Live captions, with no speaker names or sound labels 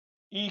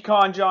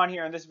Econ John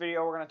here. In this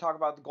video, we're going to talk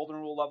about the golden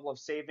rule level of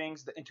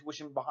savings, the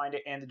intuition behind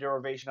it, and the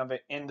derivation of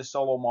it in the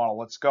solo model.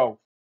 Let's go.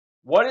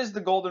 What is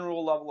the golden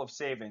rule level of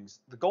savings?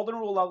 The golden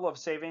rule level of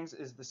savings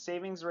is the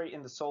savings rate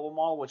in the solo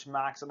model which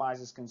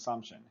maximizes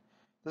consumption.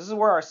 This is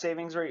where our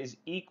savings rate is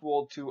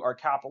equal to our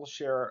capital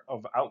share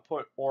of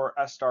output, or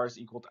S star is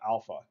equal to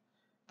alpha.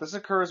 This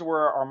occurs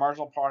where our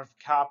marginal product of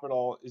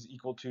capital is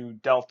equal to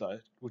delta,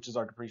 which is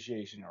our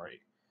depreciation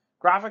rate.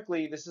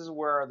 Graphically, this is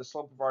where the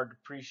slope of our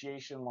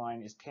depreciation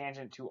line is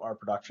tangent to our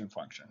production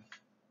function.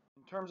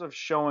 In terms of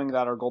showing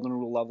that our golden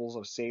rule levels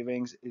of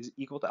savings is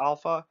equal to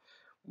alpha,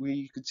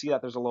 we could see that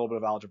there's a little bit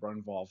of algebra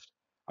involved.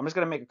 I'm just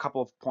going to make a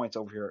couple of points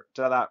over here.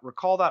 To that,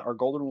 recall that our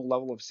golden rule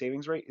level of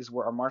savings rate is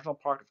where our marginal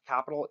product of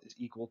capital is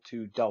equal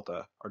to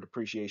delta, our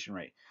depreciation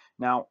rate.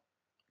 Now,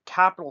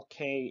 capital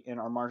K in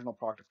our marginal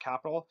product of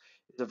capital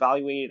is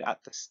evaluated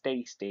at the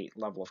steady state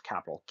level of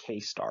capital K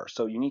star.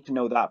 So you need to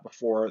know that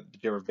before the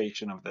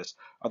derivation of this.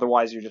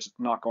 Otherwise, you're just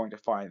not going to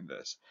find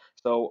this.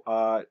 So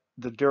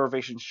the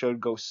derivation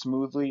should go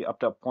smoothly up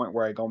to a point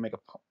where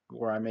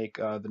I make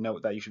the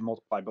note that you should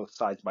multiply both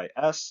sides by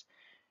S.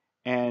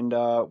 And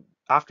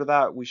after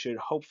that, we should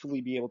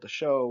hopefully be able to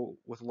show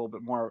with a little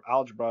bit more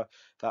algebra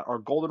that our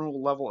golden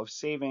rule level of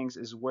savings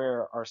is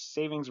where our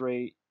savings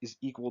rate is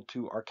equal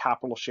to our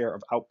capital share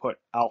of output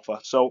alpha.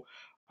 So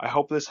I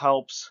hope this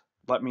helps.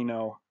 Let me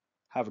know.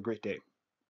 Have a great day.